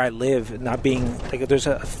 where I live, not being like, there's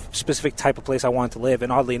a specific type of place I want to live,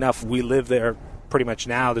 and oddly enough, we live there pretty much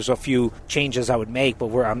now. There's a few changes I would make,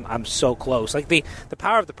 but I'm so close. Like, the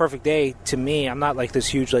power of the perfect day, to me, I'm not like this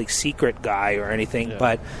huge like secret guy or anything,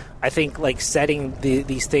 but I think like setting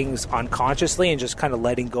these things unconsciously and just kind of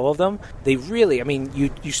letting go of them, they really, I mean,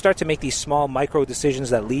 you start to make these small micro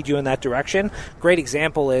decisions that lead you in that direction. Great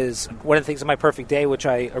example is one of the things in my perfect day, which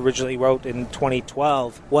I originally wrote in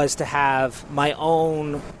 2012, was to have my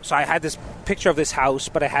own. So I had this picture of this house,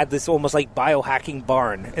 but I had this almost like biohacking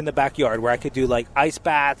barn in the backyard where I could do like ice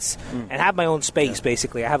baths and have my own space.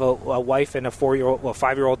 Basically, I have a wife and a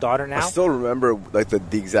 5-year-old daughter now. I still remember like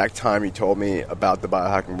the exact time you told me about the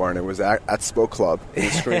biohacking barn. barn. It was at Spoke Club in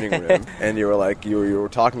the screening room, and you were like, you were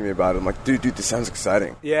talking to me about it. I'm like, dude, this sounds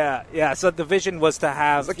exciting. Yeah. So the vision was to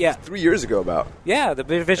have, It was like 3 years ago about. Yeah, the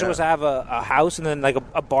vision was to have a house and then like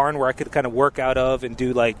a barn where I could kind of work out of and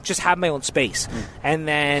do like just have my own space. And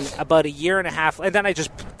then about a year and a half, and then I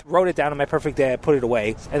just wrote it down on my perfect day. I put it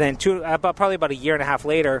away, and then probably about a year and a half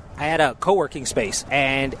later, I had a co-working space,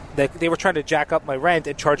 and they were trying to jack up my rent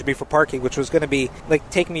and charge me for parking, which was going to be like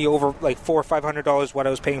taking me over like $400 or $500 what I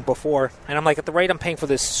was paying before. And I'm like, at the rate I'm paying for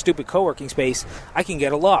this stupid co-working space, I can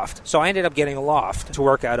get a loft. So I ended up getting a loft to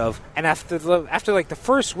work out of. And after like the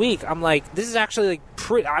first week, I'm like, this is actually like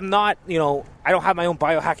I'm not, I don't have my own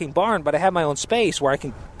biohacking barn, but I have my own space where I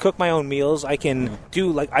can cook my own meals. I can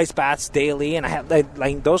do like ice baths daily, and I have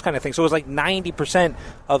like those kind of things. So it was like 90%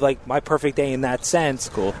 of like my perfect day in that sense.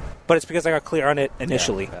 Cool. But it's because I got clear on it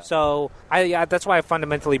initially. Yeah. So that's why I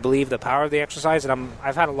fundamentally believe the power of the exercise. And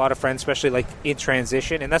I've had a lot of friends, especially like in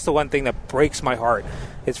transition, and that's the one thing that breaks my heart.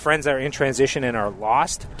 Is friends that are in transition and are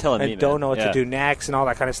lost and don't know what to do next and all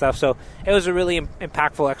that kind of stuff. So it was a really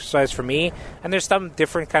impactful exercise for me. And there's some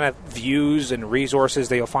different kind of views and resources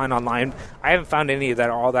that you'll find online. I haven't found any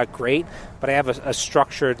that are all that great, but I have a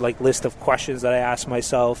structured like list of questions that I ask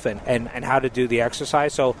myself and how to do the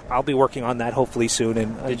exercise. So I'll be working on that hopefully soon.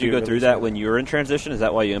 And did you go through that when you were in transition? Is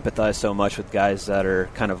that why you empathize so much with guys that are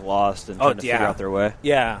kind of lost and trying to figure out their way?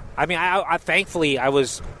 Yeah. I mean, I thankfully I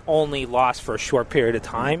was only lost for a short period of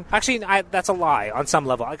time. Actually, that's a lie on some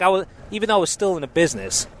level. Like even though I was still in a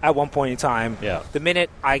business at one point in time, the minute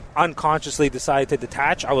I unconsciously decided to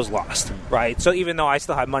detach, I was lost, right? So even though I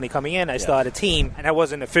still had money coming in, I still had a team, and I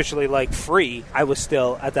wasn't officially like free, I was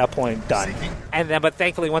still at that point done. But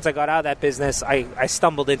thankfully, once I got out of that business, I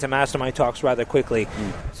stumbled into mastermind talks rather quickly,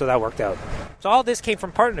 so that worked out. So all this came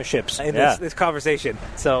from partnerships in this conversation.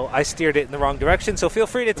 So I steered it in the wrong direction. So feel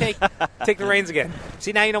free to take the reins again.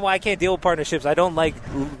 See, now you know why I can't deal with partnerships. I don't like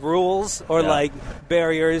rules or like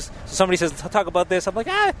barriers. So somebody says, talk about this. I'm like,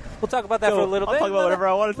 we'll talk about that for a little bit. I'll talk about whatever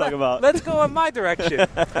I want to talk about. Let's go in my direction.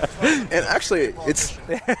 And actually,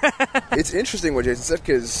 it's interesting what Jayson said,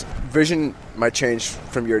 because vision might change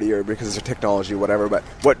from year to year because of technology, whatever, but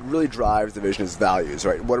what really drives the vision is values,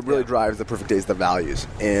 right? What really drives the perfect day is the values.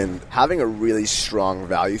 And having a really strong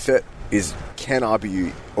value fit cannot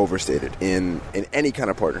be overstated in any kind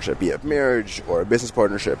of partnership, be it marriage or a business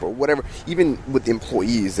partnership or whatever, even with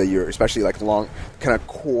employees that you're, especially like long kind of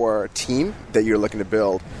core team that you're looking to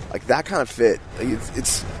build, like that kind of fit,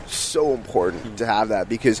 it's so important to have that,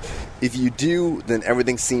 because if you do, then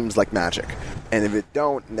everything seems like magic, and if it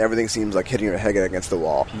don't, then everything seems like hitting your head against the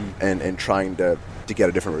wall and trying to get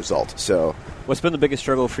a different result. So what's been the biggest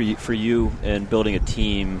struggle for you in building a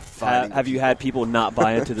team? Have you had people not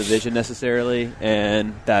buy into the vision necessarily,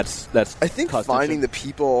 and that's I think finding the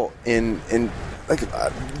people in like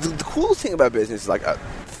the coolest thing about business is like the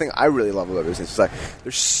thing I really love about business is like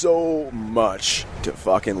there's so much to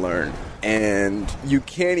fucking learn, and you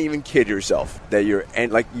can't even kid yourself that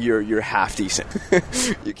you're half decent.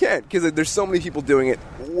 You can't, because there's so many people doing it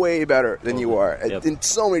way better than you are in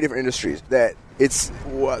so many different industries that it's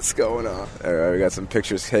what's going on. All right, we got some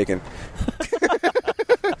pictures taken.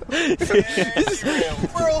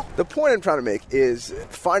 The point I'm trying to make is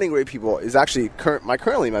finding great people is actually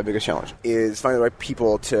currently my biggest challenge, is finding the right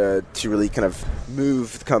people to really kind of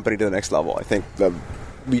move the company to the next level. I think I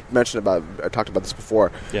talked about this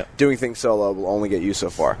before. Yeah. Doing things solo will only get you so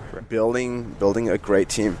far. Right. Building a great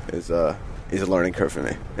team is a learning curve for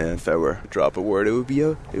me. And if I were to drop a word,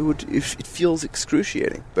 it feels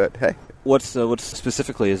excruciating. But hey. What's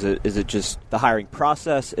specifically? Is it just the hiring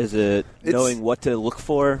process? Is it knowing what to look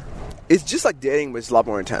for? It's just like dating, but it's a lot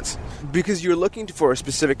more intense, because you're looking for a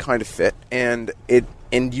specific kind of fit, and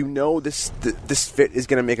you know this fit is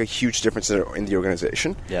going to make a huge difference in the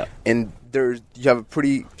organization. Yeah. And you have a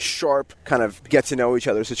pretty sharp kind of get to know each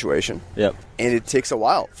other situation. Yep. And it takes a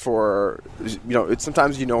while for it's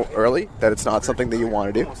sometimes early that it's not something that you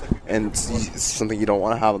want to do, and it's something you don't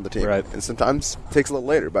want to have on the team. Right. And sometimes it takes a little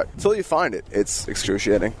later, but until you find it, it's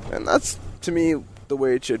excruciating, and that's to me the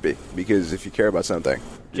way it should be, because if you care about something.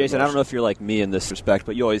 Jayson, I don't know if you're like me in this respect,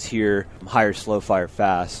 but you always hear hire slow, fire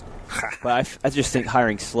fast. But I just think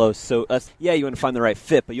hiring slow, so you want to find the right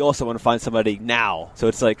fit, but you also want to find somebody now. So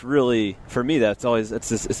it's like really, for me, it's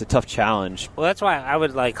a tough challenge. Well, that's why I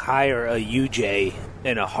would like hire a UJ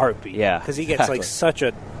in a heartbeat. Yeah, because he gets like such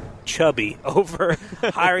a chubby over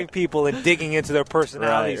hiring people and digging into their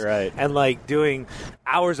personalities Right. and like doing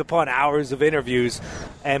hours upon hours of interviews,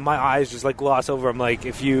 and my eyes just like gloss over. I'm like,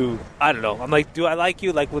 I don't know. I'm like, do I like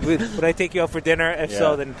you? Like, would I take you out for dinner? If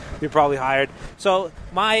so, then you're probably hired. So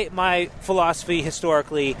my philosophy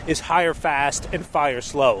historically is hire fast and fire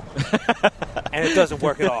slow, and it doesn't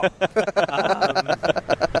work at all.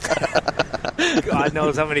 God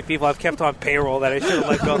knows how many people I've kept on payroll that I should have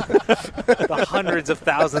let go. The hundreds of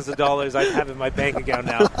thousands of dollars I have in my bank account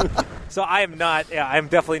now. So I am not. Yeah, I'm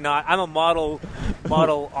definitely not. I'm a model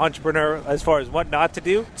entrepreneur as far as what not to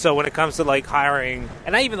do. So when it comes to like hiring,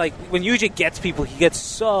 and I even like when Yuji gets people, he gets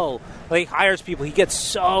so. Like, hires people, he gets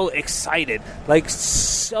so excited. Like,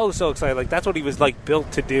 so excited. Like, that's what he was, like,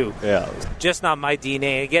 built to do. Yeah. Just not my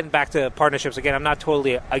DNA. And getting back to partnerships, again, I'm not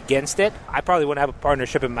totally against it. I probably wouldn't have a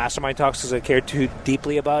partnership in Mastermind Talks because I care too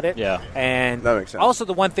deeply about it. Yeah. And that makes sense. Also,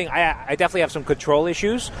 the one thing, I definitely have some control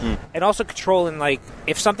issues. And also control in, like,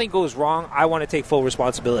 if something goes wrong, I want to take full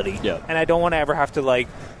responsibility. Yeah. And I don't want to ever have to, like,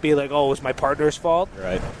 be like, oh, it was my partner's fault.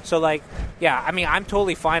 Right. So, like, yeah, I mean, I'm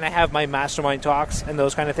totally fine. I have my Mastermind Talks and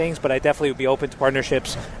those kind of things, but I definitely would be open to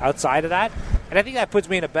partnerships outside of that. And I think that puts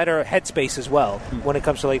me in a better headspace as well when it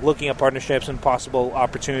comes to like looking at partnerships and possible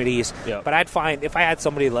opportunities. Yeah. But I'd find if I had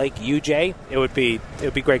somebody like UJ, it would be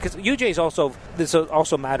great because UJ's also this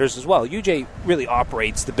also matters as well. UJ really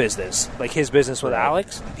operates the business, like his business with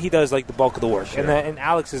Alex. He does like the bulk of the work, and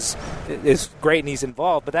Alex is great and he's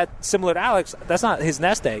involved. But that similar to Alex, that's not his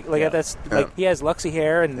nest egg. Like that's like he has Luxy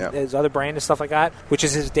Hair and his other brand and stuff like that, which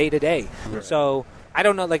is his day to day. So. I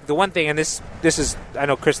don't know, like, the one thing, and this is, I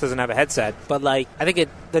know Chris doesn't have a headset, but, like, I think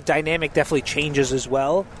the dynamic definitely changes as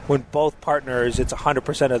well when both partners, it's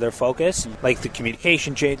 100% of their focus. Like, the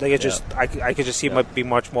communication change, like, it just, I could just see it might be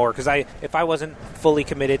much more, because if I wasn't fully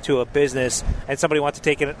committed to a business and somebody wanted to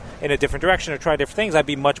take it in a different direction or try different things, I'd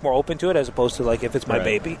be much more open to it as opposed to, like, if it's my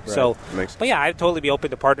baby. Right. So, but yeah, I'd totally be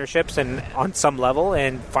open to partnerships and on some level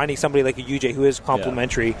and finding somebody like a UJ who is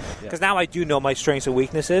complementary, because now I do know my strengths and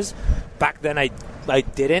weaknesses. Back then I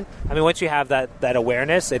didn't. I mean, once you have that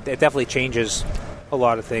awareness, it definitely changes a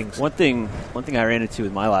lot of things. One thing I ran into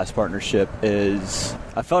with my last partnership is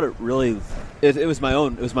I felt it really. It was my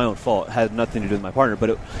own fault. It had nothing to do with my partner,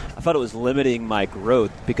 but I felt it was limiting my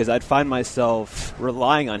growth because I'd find myself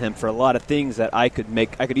relying on him for a lot of things that I could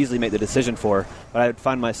easily make the decision for, but I'd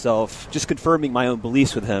find myself just confirming my own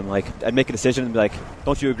beliefs with him. Like, I'd make a decision and be like,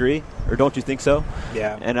 "Don't you agree?" or "Don't you think so?"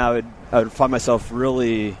 Yeah. And I would find myself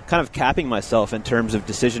really kind of capping myself in terms of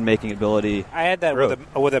decision-making ability. I had that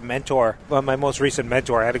with a mentor. Well, my most recent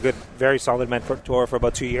mentor. I had a very solid mentor for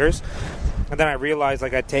about 2 years. And then I realized,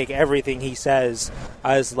 like, I take everything he says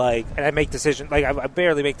as, like, and I make decisions. Like, I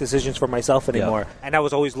barely make decisions for myself anymore. Yeah. And I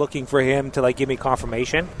was always looking for him to, like, give me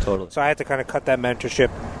confirmation. Totally. So I had to kind of cut that mentorship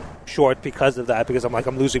short because of that, because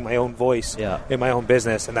I'm losing my own voice in my own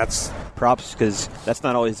business, and that's props, because that's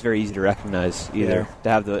not always very easy to recognize either. To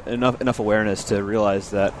have enough awareness to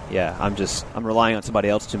realize that I'm relying on somebody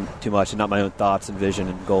else too much and not my own thoughts and vision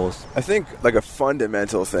and goals. I think like a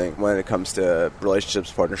fundamental thing when it comes to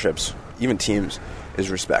relationships, partnerships, even teams, is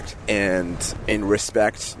respect. And in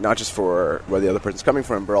respect, not just for where the other person's coming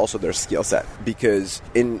from, but also their skill set. Because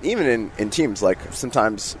even in teams, like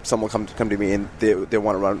sometimes someone come to me and they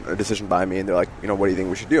want to run a decision by me and they're like, what do you think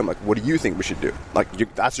we should do? I'm like, what do you think we should do?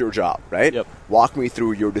 Like, that's your job, right? Yep. Walk me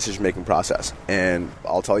through your decision-making process, and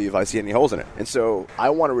I'll tell you if I see any holes in it. And so I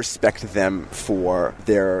want to respect them for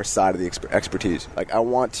their side of the expertise. Like, I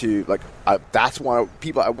want to, that's why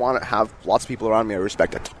I want to have lots of people around me I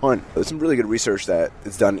respect a ton. There's some really good research that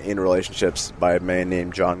is done in relationships by a man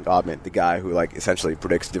named John Gottman, the guy who essentially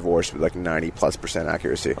predicts divorce with 90+%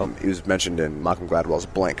 accuracy. He was mentioned in Malcolm Gladwell's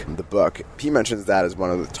Blink, the book. He mentions that as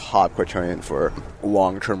one of the top criterion for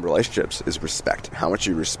long-term relationships is respect. How much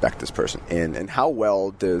you respect this person, and how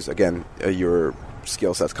well does, again, your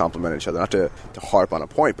skill sets complement each other. Not to harp on a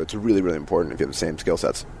point, but it's really, really important. If you have the same skill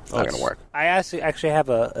sets, it's not going to work. I actually have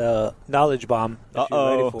a knowledge bomb. If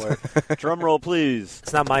you're ready for it. Drum roll, please.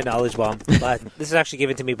 It's not my knowledge bomb, but this is actually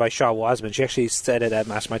given to me by Shaw Wasman. She actually said it at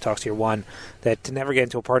Mastermind Talks Tier 1 that to never get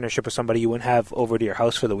into a partnership with somebody you wouldn't have over to your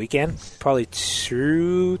house for the weekend. Probably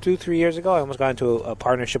 3 years ago, I almost got into a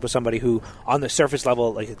partnership with somebody who, on the surface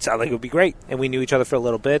level, it sounded like it would be great, and we knew each other for a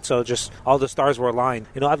little bit, so just all the stars were aligned.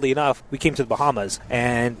 Oddly enough, we came to the Bahamas,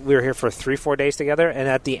 and we were here for 3-4 days together, and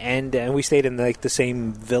at the end, and we stayed in the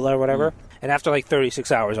same villa or whatever. And after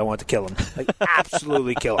 36 hours, I wanted to kill him.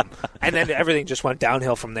 Absolutely kill him. And then everything just went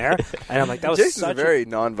downhill from there. And I'm like, that was Jason's a very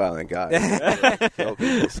nonviolent guy.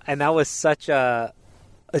 And that was such a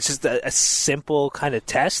It's just a simple kind of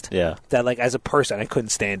test. Yeah. That like as a person, I couldn't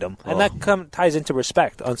stand them, and that ties into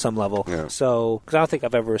respect on some level. Yeah. So, because I don't think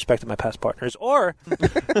I've ever respected my past partners, or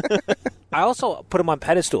I also put them on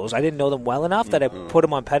pedestals. I didn't know them well enough that I put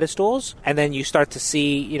them on pedestals, and then you start to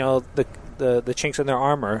see, you know, the chinks in their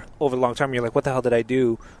armor over the long term. You're like, what the hell did I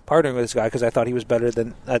do partnering with this guy because I thought he was better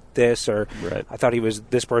than at this, or I thought he was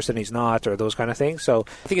this person, he's not, or those kind of things. So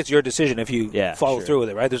I think it's your decision if you follow through with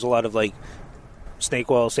it, right? There's a lot of like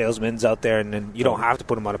snake oil salesmen out there, and then you don't have to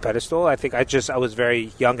put them on a pedestal. I think I was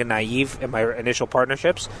very young and naive in my initial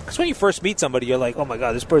partnerships, because when you first meet somebody, you're like, oh my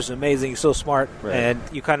god, this person's amazing, he's so smart, and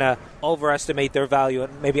you kind of overestimate their value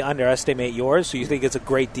and maybe underestimate yours, so you think it's a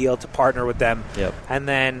great deal to partner with them. And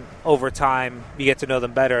then over time you get to know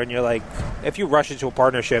them better, and you're like, if you rush into a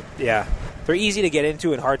partnership, they're easy to get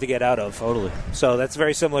into and hard to get out of. Totally. So that's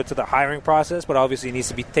very similar to the hiring process, but obviously it needs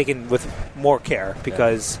to be taken with more care,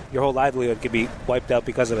 because your whole livelihood could be wiped out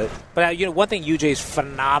because of it. But you know, one thing UJ is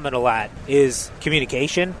phenomenal at is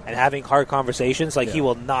communication and having hard conversations. Like he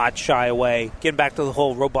will not shy away. Getting back to the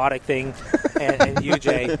whole robotic thing, and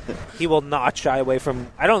UJ, he will not shy away from.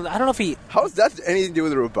 I don't know if he. How does that have anything to do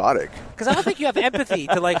with robotic? Because I don't think you have empathy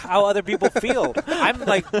to like how other people feel. I'm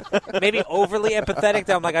like maybe overly empathetic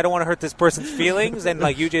that I'm like, I don't want to hurt this person's feelings, and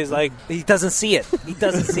like UJ is like, he doesn't see it. He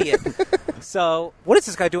doesn't see it. So what is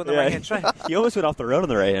this guy doing on the right hand side? He almost went off the road on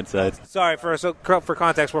the right hand side. Sorry, for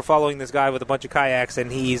context, we're following this guy with a bunch of kayaks,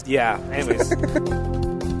 and he's anyways.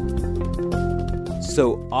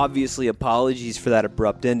 So obviously apologies for that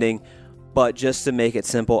abrupt ending, but just to make it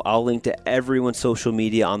simple, I'll link to everyone's social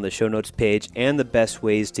media on the show notes page and the best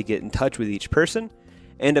ways to get in touch with each person.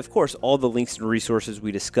 And of course, all the links and resources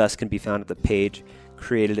we discuss can be found at the page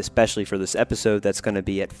created especially for this episode. That's going to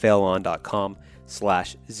be at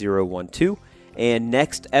failon.com/012. And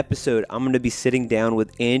next episode, I'm going to be sitting down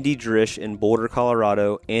with Andy Drish in Boulder,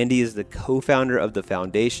 Colorado. Andy is the co-founder of the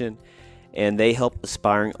foundation, and they help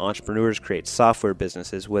aspiring entrepreneurs create software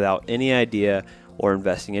businesses without any idea or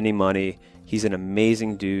investing any money. He's an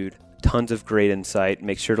amazing dude, tons of great insight.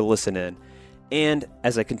 Make sure to listen in. And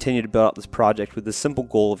as I continue to build out this project with the simple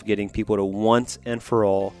goal of getting people to once and for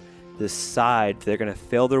all decide they're going to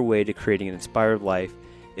fail their way to creating an inspired life,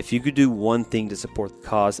 if you could do one thing to support the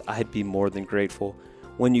cause, I'd be more than grateful.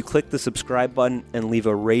 When you click the subscribe button and leave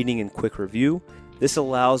a rating and quick review, this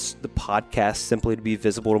allows the podcast simply to be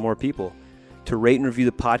visible to more people. To rate and review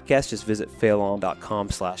the podcast, just visit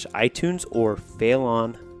failon.com/iTunes or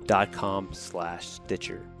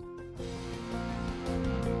failon.com/Stitcher.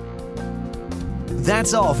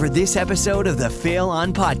 That's all for this episode of the Fail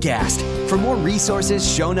On Podcast. For more resources,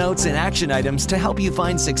 show notes, and action items to help you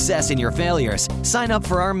find success in your failures, sign up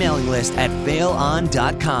for our mailing list at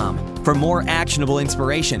failon.com. For more actionable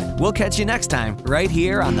inspiration, we'll catch you next time right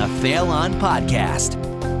here on the Fail On Podcast.